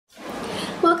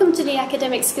Welcome to the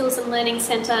Academic Skills and Learning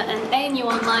Centre and ANU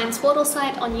Online's portal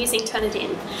site on using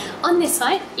Turnitin. On this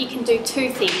site, you can do two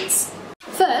things.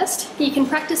 First, you can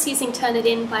practice using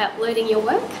Turnitin by uploading your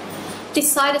work. This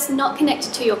site is not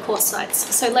connected to your course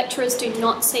sites, so lecturers do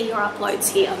not see your uploads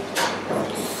here.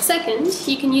 Second,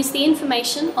 you can use the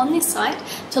information on this site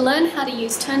to learn how to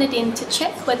use Turnitin to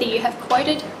check whether you have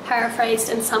quoted, paraphrased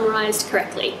and summarised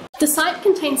correctly. The site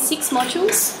contains 6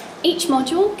 modules. Each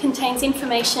module contains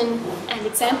information and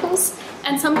examples,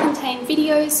 and some contain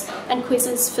videos and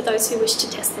quizzes for those who wish to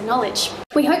test their knowledge.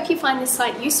 We hope you find this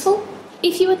site useful.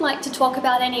 If you would like to talk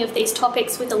about any of these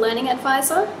topics with a learning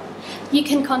advisor, you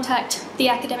can contact the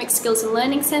Academic Skills and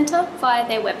Learning Centre via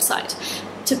their website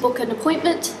to book an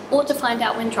appointment or to find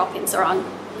out when drop-ins are on.